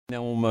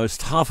Now,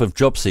 almost half of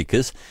job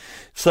seekers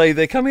say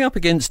they're coming up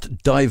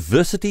against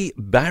diversity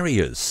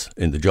barriers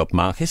in the job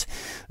market.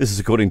 This is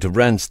according to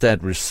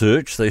Randstad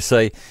research. They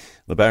say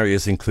the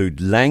barriers include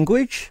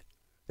language,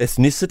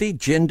 ethnicity,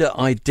 gender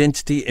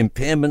identity,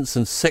 impairments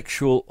and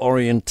sexual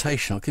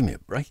orientation. Oh, give me a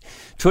break.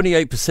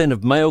 28%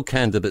 of male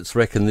candidates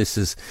reckon this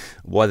is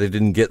why they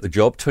didn't get the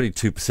job.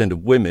 22%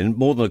 of women,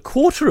 more than a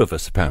quarter of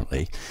us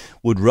apparently,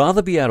 would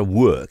rather be out of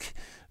work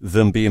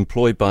than be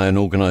employed by an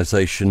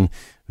organisation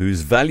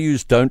whose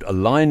values don't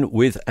align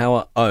with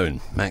our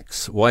own.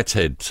 Max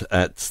Whitehead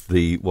at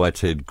the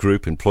Whitehead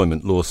Group,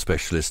 employment law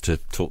specialist, to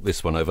talk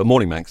this one over.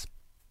 Morning, Max.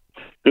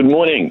 Good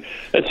morning.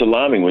 It's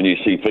alarming when you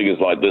see figures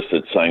like this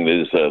that's saying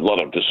there's a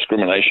lot of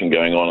discrimination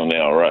going on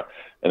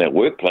in our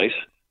workplace.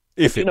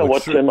 If you know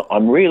what, Tim?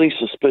 I'm really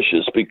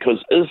suspicious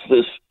because is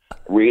this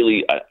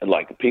really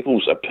like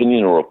people's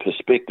opinion or a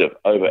perspective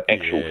over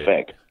actual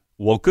fact?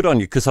 Well, good on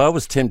you, because I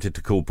was tempted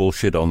to call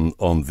bullshit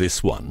on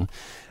this one.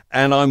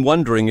 And I'm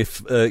wondering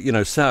if,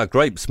 sour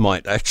grapes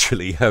might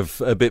actually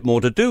have a bit more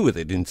to do with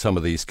it in some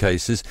of these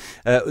cases.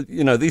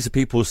 These are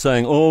people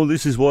saying, oh,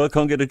 this is why I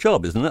can't get a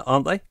job, isn't it?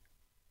 Aren't they?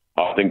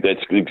 I think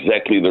that's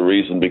exactly the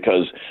reason,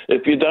 because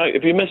if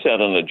you miss out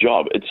on a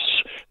job, it's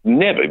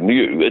never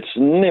you.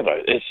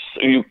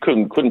 You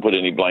couldn't put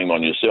any blame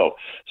on yourself.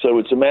 So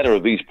it's a matter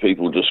of these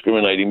people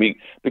discriminating me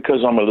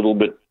because I'm a little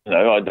bit,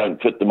 I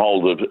don't fit the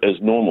mold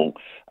as normal.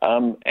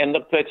 And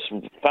look, that's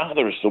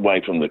farthest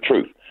away from the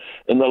truth.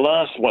 In the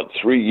last,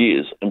 3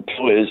 years,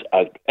 employers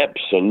are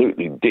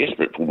absolutely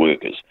desperate for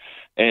workers.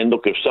 And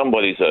look, if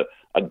somebody's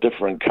a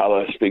different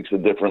colour, speaks a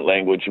different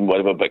language and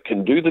whatever, but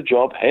can do the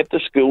job, have the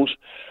skills,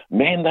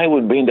 man, they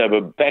would bend over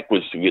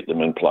backwards to get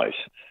them in place.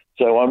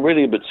 So I'm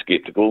really a bit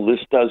sceptical. This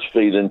does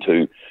feed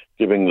into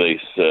giving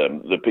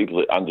the people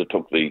that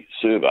undertook the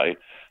survey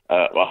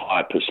a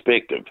higher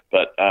perspective.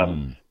 But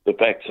the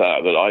facts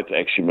are that I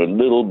actually am a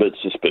little bit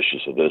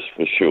suspicious of this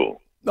for sure.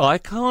 I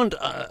can't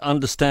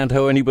understand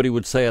how anybody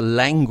would say a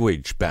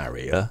language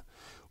barrier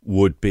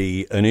would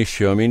be an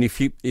issue. I mean,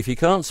 if you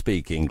can't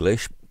speak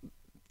English,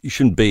 you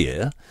shouldn't be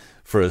here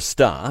for a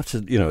start.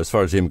 As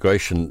far as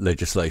immigration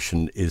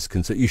legislation is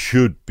concerned, you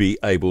should be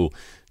able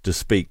to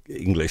speak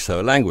English.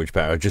 So a language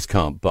barrier, just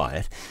can't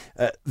buy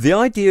it. The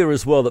idea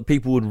as well that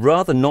people would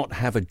rather not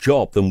have a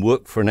job than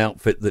work for an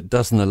outfit that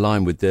doesn't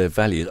align with their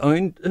values. I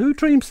mean, who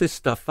dreams this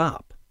stuff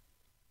up?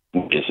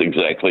 Yes,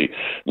 exactly.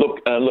 Look,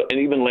 and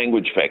even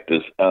language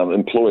factors.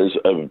 Employers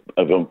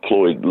have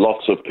employed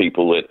lots of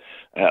people that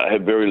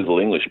have very little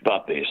English,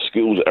 but their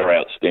skills are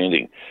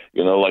outstanding.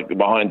 Like the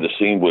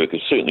behind-the-scene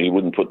workers, certainly you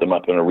wouldn't put them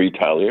up in a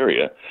retail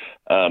area,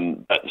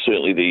 but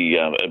certainly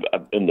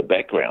in the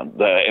background,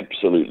 they're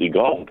absolutely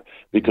gold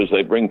because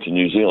they bring to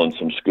New Zealand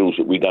some skills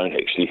that we don't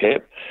actually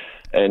have.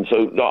 And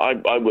so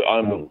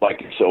I'm like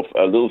yourself,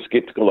 a little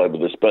sceptical over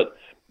this, but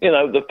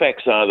the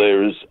facts are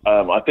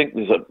I think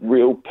there's a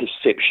real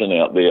perception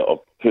out there of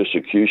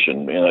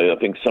persecution. I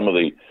think some of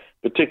the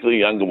particularly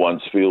younger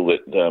ones feel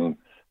that,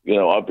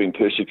 I've been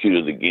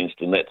persecuted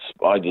against and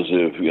I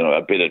deserve,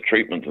 a better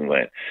treatment than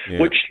that,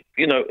 which,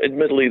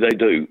 admittedly they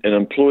do. And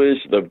employers,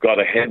 they've got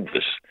to have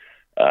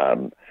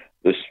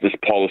this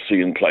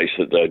policy in place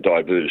that they're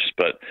diverse.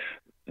 But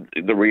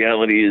the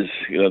reality is,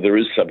 there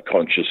is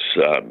subconscious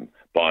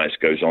bias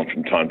goes on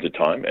from time to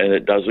time, and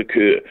it does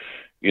occur.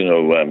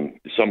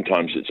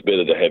 Sometimes it's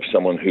better to have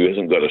someone who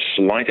hasn't got a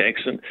slight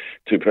accent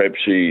to perhaps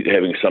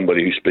having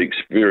somebody who speaks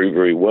very,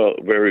 very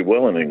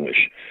well in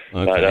English.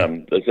 Okay.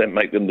 But does that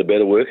make them the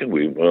better worker?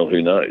 Well,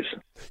 who knows?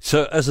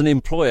 So as an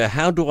employer,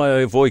 how do I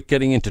avoid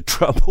getting into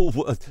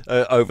trouble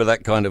over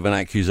that kind of an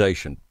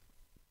accusation?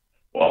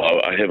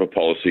 Well, I have a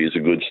policy as a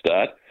good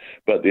start.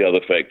 But the other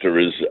factor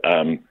is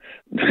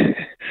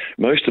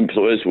most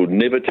employers will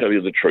never tell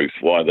you the truth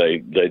why they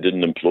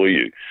didn't employ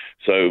you.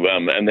 So,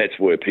 and that's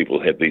where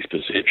people have these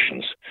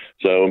perceptions.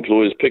 So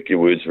employers pick your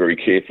words very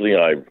carefully.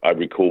 I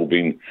recall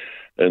being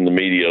in the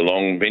media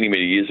many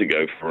years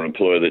ago for an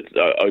employer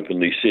that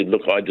openly said,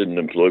 look, I didn't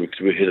employ because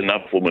we had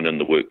enough women in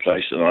the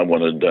workplace and I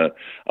wanted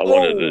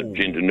a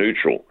gender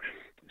neutral.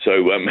 So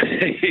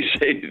he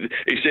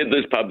said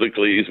this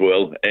publicly as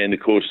well, and of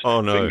course,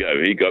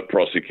 bingo, he got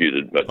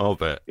prosecuted. But I'll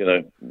bet.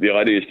 The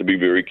idea is to be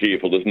very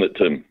careful, isn't it,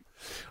 Tim?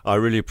 I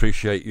really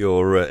appreciate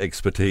your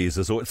expertise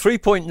as well.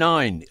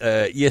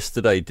 3.9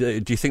 yesterday.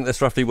 Do you think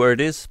that's roughly where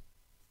it is?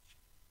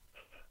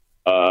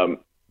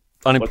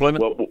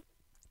 Unemployment.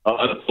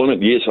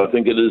 Unemployment, yes, I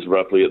think it is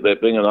roughly at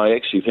that thing, and I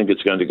actually think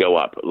it's going to go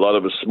up. A lot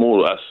of us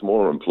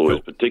smaller employers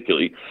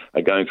particularly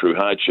are going through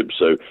hardship,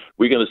 so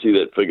we're going to see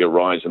that figure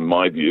rise in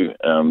my view.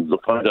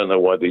 Look, I don't know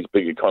why these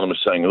big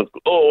economists are saying, look,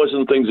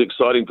 isn't things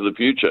exciting for the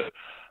future?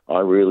 I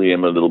really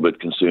am a little bit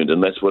concerned,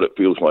 and that's what it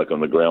feels like on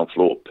the ground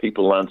floor.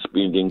 People aren't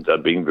spending, they're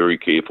being very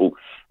careful,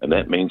 and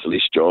that means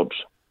less jobs.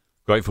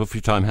 Grateful for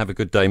your time. Have a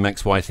good day.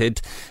 Max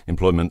Whitehead,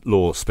 employment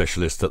law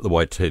specialist at the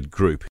Whitehead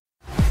Group.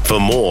 For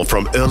more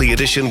from Early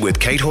Edition with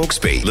Kate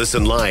Hawkesby,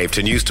 listen live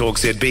to News Talk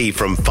ZB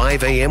from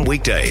 5 a.m.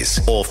 weekdays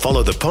or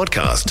follow the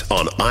podcast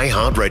on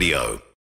iHeartRadio.